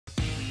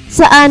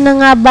Saan na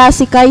nga ba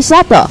si Kai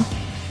Sotto?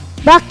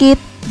 Bakit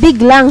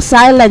biglang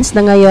silence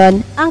na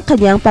ngayon ang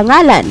kanyang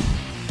pangalan?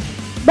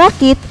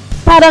 Bakit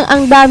parang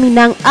ang dami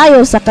nang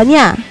ayaw sa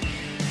kanya?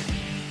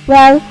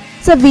 Well,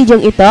 sa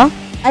videong ito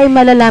ay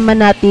malalaman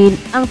natin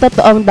ang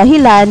totoong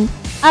dahilan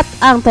at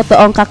ang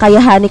totoong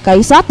kakayahan ni Kai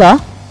Sotto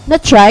na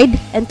tried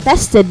and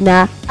tested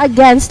na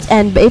against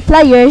NBA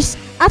players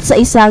at sa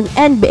isang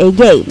NBA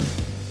game.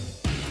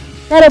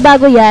 Pero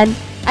bago yan,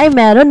 ay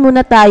meron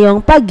muna tayong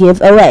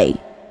pag-giveaway.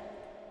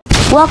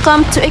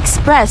 Welcome to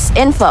Express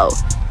Info.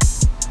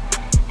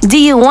 Do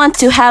you want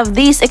to have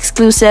these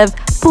exclusive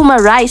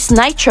Puma Rise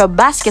Nitro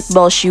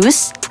basketball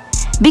shoes?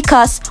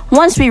 Because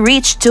once we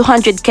reach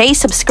 200k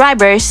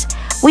subscribers,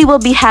 we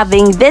will be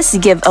having this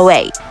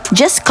giveaway.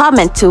 Just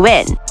comment to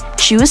win.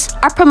 Shoes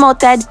are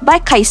promoted by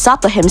Kai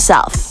Sotto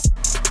himself.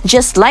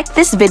 Just like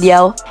this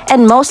video,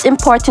 and most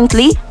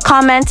importantly,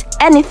 comment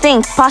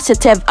anything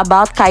positive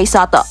about Kai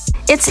Sotto.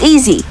 It's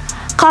easy.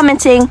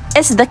 Commenting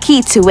is the key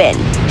to win.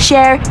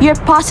 Share your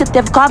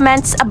positive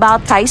comments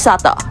about Kai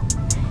Sotto.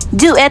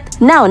 Do it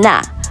now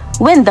na.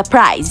 Win the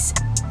prize.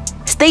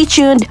 Stay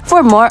tuned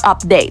for more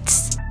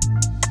updates.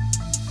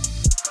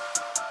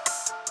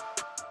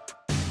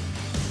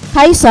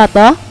 Kai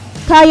Sotto,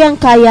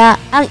 kayang-kaya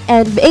ang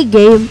NBA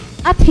game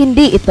at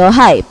hindi ito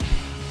hype.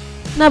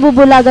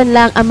 Nabubulagan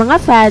lang ang mga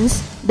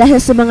fans dahil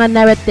sa mga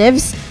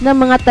narratives ng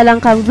mga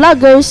talangkang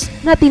vloggers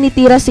na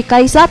tinitira si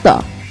Kai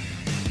Sotto.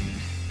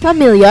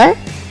 Familiar?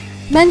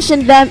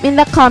 Mention them in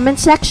the comment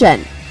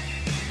section.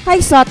 Kai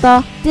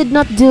Sotto did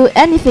not do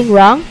anything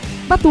wrong,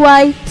 but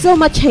why so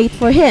much hate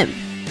for him?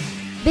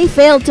 They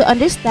failed to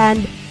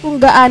understand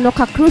kung gaano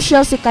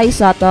ka-crucial si Kai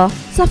Sotto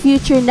sa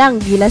future ng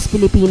Gilas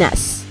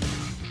Pilipinas.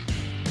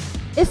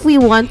 If we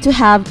want to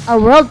have a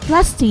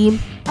world-class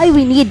team, ay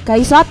we need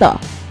Kai Sotto.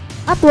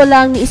 At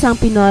walang ni isang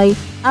Pinoy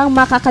ang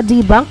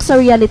makakadebunk sa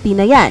reality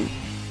na yan.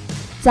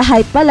 Sa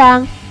hype pa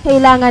lang,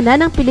 kailangan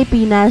na ng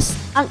Pilipinas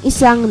ang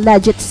isang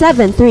legit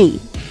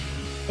 7'3".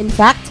 In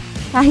fact,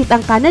 kahit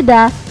ang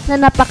Canada na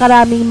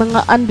napakaraming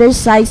mga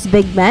undersized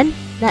big men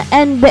na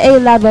NBA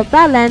level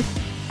talent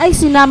ay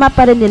sinama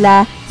pa rin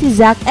nila si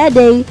Zach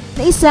Edey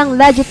na isang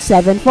legit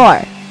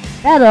 7'4".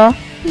 Pero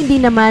hindi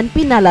naman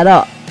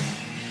pinalaro.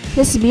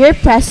 His mere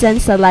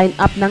presence sa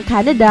lineup ng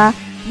Canada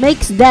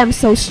makes them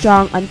so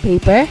strong on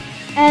paper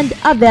and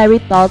a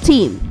very tall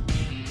team.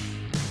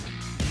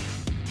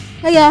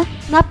 Kaya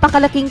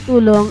napakalaking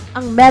tulong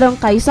ang merong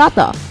Kai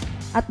Sotto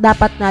at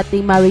dapat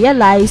nating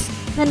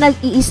ma-realize na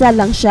nag-iisa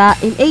lang siya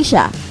in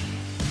Asia.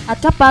 At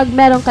kapag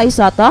merong Kai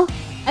Sotto,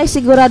 ay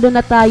sigurado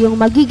na tayong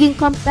magiging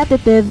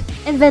competitive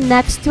in the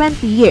next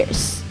 20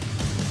 years.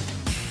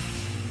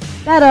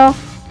 Pero,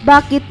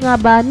 bakit nga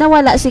ba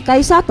nawala si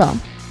Kai Sotto?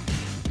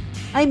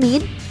 I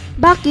mean,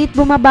 bakit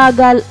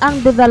bumabagal ang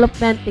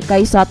development ni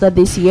Kai Sotto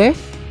this year?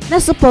 Na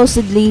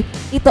supposedly,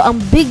 ito ang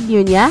big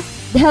news niya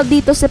dahil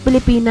dito sa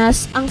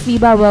Pilipinas ang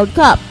FIBA World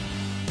Cup.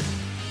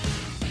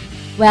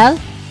 Well,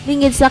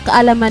 lingid sa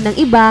kaalaman ng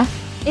iba,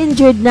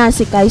 injured na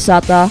si Kai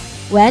Sotto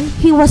when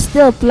he was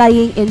still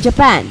playing in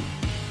Japan.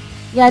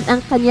 Yan ang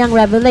kanyang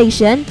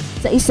revelation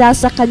sa isa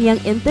sa kanyang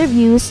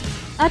interviews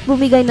at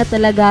bumigay na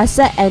talaga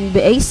sa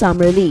NBA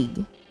Summer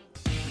League.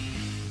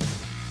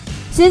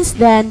 Since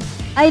then,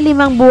 ay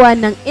 5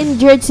 buwan nang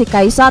injured si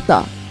Kai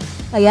Sotto.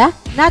 Kaya,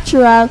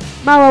 natural,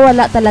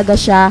 mawawala talaga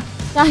siya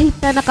kahit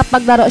na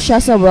nakapaglaro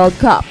siya sa World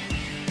Cup.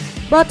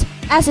 But,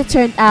 as it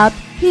turned out,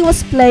 he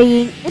was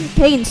playing in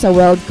pain sa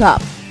World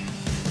Cup.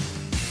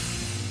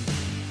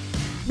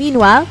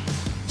 Meanwhile,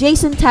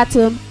 Jason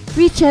Tatum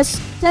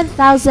reaches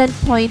 10,000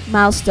 point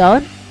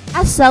milestone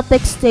as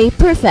Celtics stay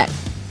perfect.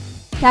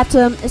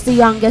 Tatum is the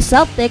youngest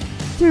Celtic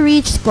to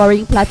reach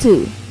scoring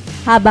plateau,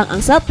 habang ang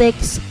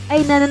Celtics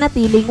ay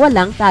nananatiling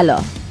walang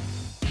talo.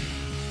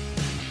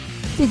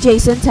 Si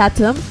Jason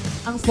Tatum,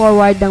 ang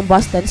forward ng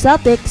Boston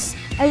Celtics,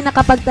 ay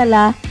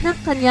nakapagtala ng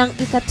kanyang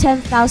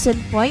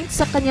ika-10,000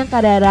 points sa kanyang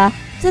karera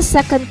sa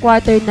second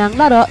quarter ng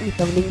laro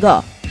nitong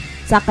linggo.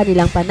 Sa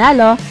kanilang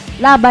panalo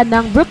laban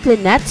ng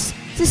Brooklyn Nets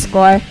sa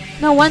score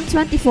na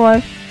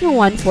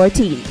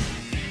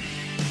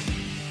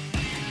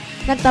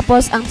 124-114.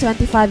 Nagtapos ang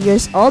 25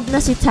 years old na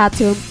si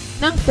Tatum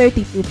ng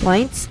 32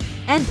 points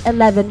and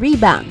 11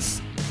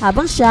 rebounds,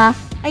 habang siya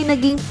ay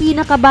naging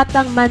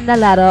pinakabatang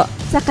manlalaro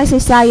sa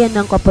kasaysayan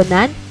ng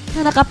koponan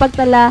na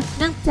nakapagtala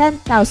ng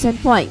 10,000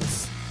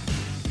 points.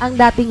 Ang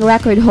dating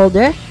record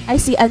holder ay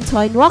si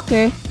Antoine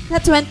Walker na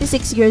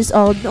 26 years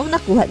old noong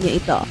nakuha niya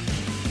ito.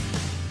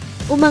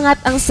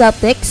 Umangat ang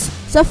Celtics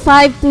sa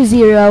 5-0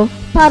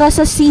 para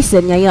sa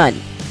season ngayon.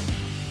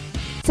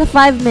 Sa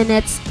 5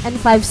 minutes and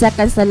 5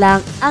 seconds na lang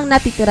ang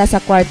natitira sa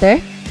quarter,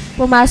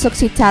 pumasok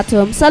si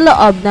Tatum sa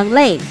loob ng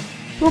lane,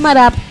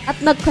 humarap at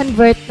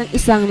nag-convert ng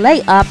isang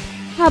layup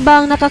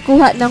habang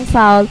nakakuha ng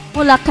foul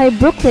mula kay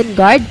Brooklyn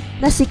guard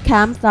na si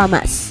Cam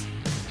Thomas.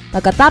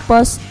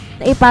 Pagkatapos,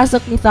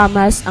 naipasok ni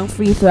Thomas ang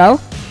free throw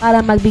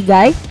para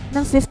magbigay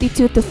ng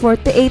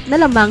 52-48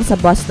 na lamang sa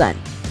Boston.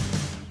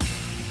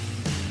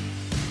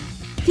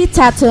 Si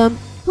Tatum,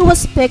 who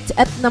was picked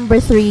at number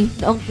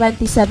 3 noong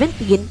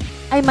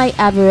 2017, ay may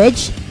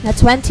average na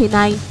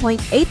 29.8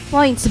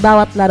 points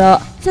bawat laro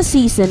sa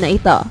season na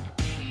ito.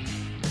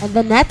 And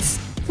the Nets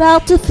fell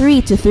to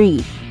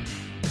 3-3.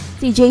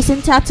 Si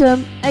Jason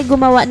Tatum ay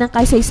gumawa ng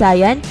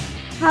kasaysayan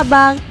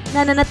habang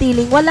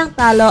nananatiling walang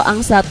talo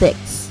ang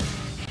Celtics.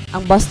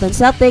 Ang Boston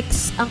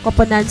Celtics ang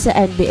koponan sa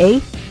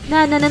NBA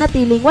na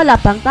nananatiling wala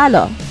pang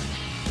talo.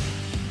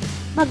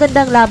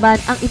 Magandang laban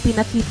ang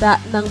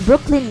ipinakita ng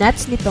Brooklyn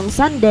Nets nitong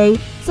Sunday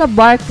sa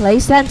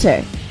Barclays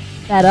Center.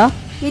 Pero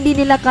hindi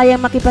nila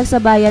kayang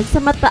makipagsabayan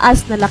sa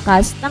mataas na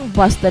lakas ng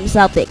Boston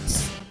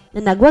Celtics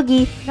na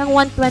nagwagi ng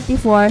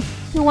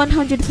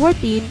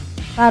 124-114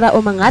 para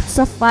umangat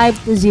sa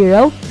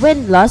 5-0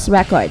 win-loss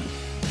record.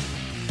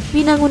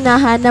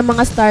 Pinangunahan ng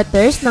mga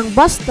starters ng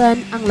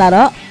Boston ang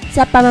laro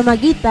sa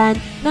pamamagitan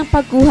ng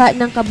pagkuha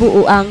ng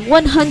kabuuang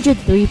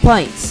 103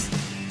 points.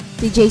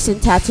 Si Jason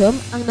Tatum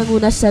ang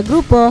nanguna sa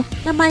grupo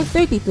na may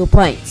 32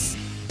 points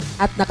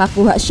at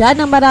nakakuha siya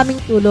ng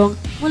maraming tulong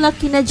mula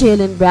kina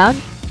Jaylen Brown,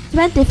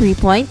 23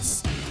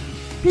 points,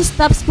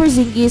 Kristaps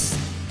Porzingis,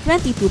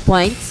 22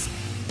 points,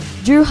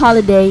 Drew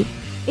Holiday,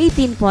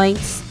 18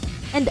 points,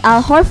 and Al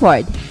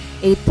Horford,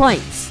 8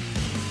 points.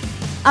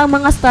 Ang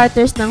mga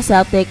starters ng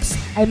Celtics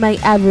ay may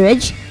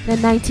average na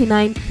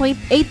 99.8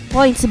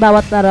 points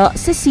bawat laro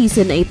sa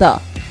season na ito,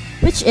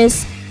 which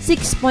is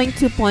 6.2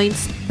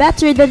 points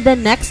better than the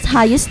next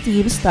highest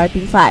team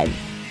starting 5.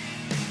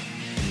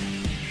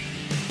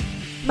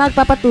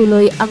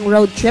 Magpapatuloy ang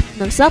road trip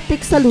ng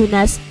Celtics sa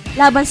Lunes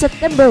laban sa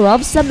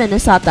Timberwolves sa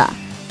Minnesota.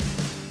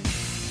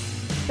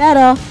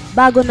 Pero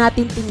bago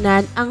natin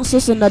tingnan ang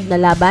susunod na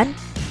laban,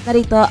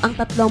 narito ang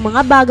tatlong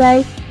mga bagay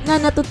na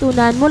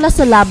natutunan mula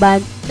sa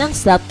laban ng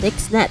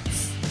Celtics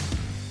Nets.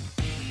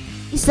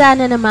 Isa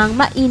na namang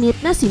mainit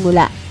na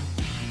simula.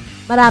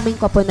 Maraming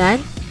koponan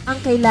ang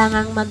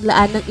kailangang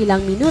maglaan ng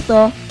ilang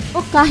minuto o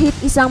kahit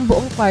isang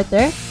buong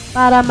quarter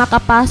para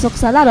makapasok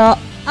sa laro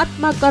at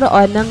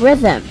magkaroon ng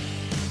rhythm.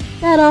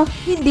 Pero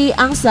hindi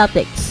ang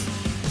Celtics.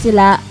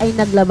 Sila ay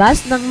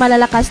naglabas ng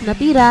malalakas na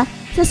tira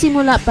sa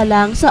simula pa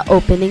lang sa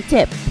opening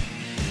tip.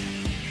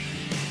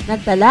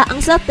 Nagtala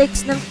ang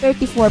Celtics ng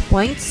 34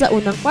 points sa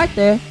unang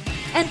quarter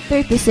and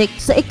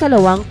 36 sa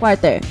ikalawang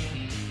quarter.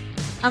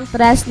 Ang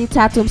tres ni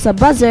Tatum sa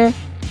buzzer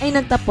ay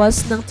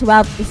nagtapos ng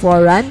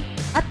 12-4 run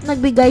at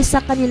nagbigay sa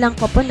kanilang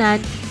koponan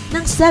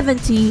ng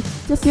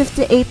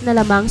 70-58 na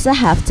lamang sa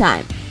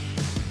halftime.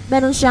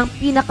 Meron siyang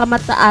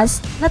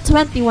pinakamataas na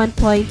 21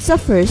 points sa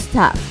first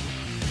half.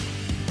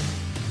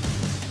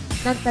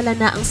 Nagtala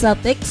na ang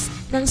Celtics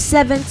ng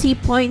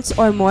 70 points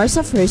or more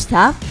sa first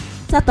half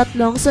sa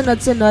tatlong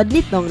sunod-sunod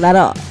nitong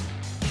laro.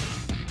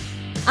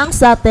 Ang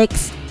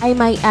Celtics ay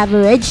may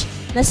average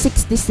na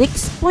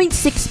 66.6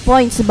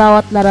 points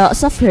bawat laro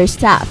sa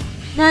first half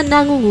na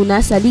nangunguna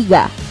sa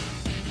liga.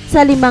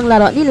 Sa 5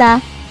 laro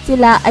nila,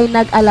 sila ay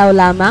nag-allow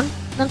lamang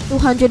ng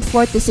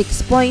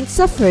 246 points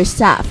sa first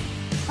half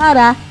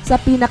para sa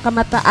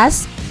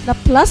pinakamataas na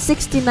plus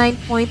 69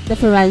 point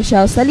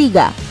differential sa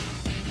liga.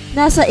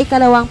 Nasa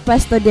ikalawang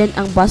pwesto din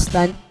ang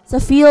Boston sa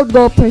field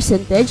goal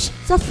percentage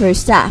sa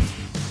first half,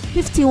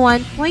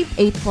 51.8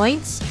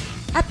 points,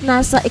 at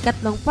nasa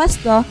ikatlong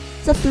pwesto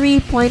sa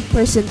 3-point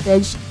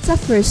percentage sa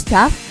first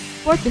half,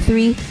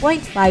 43.5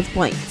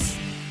 points.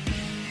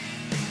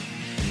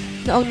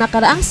 Noong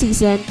nakaraang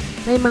season,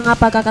 may mga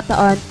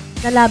pagkakataon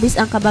na labis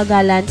ang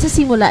kabagalan sa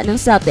simula ng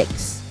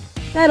Celtics.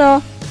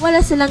 Pero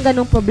wala silang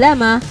ganong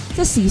problema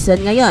sa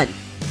season ngayon.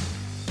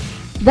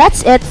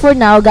 That's it for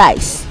now,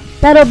 guys.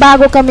 Pero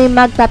bago kami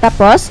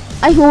magtatapos,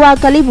 ay huwag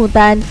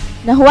kalimutan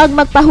na huwag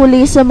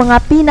magpahuli sa mga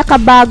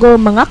pinakabago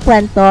mga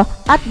kwento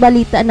at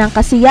balita ng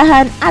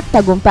kasiyahan at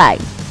tagumpay.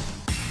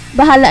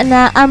 Bahala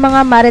na ang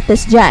mga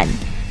marites dyan.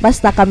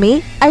 Basta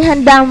kami ay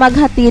handang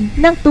maghatid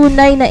ng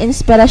tunay na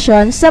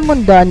inspirasyon sa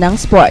mundo ng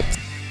sports.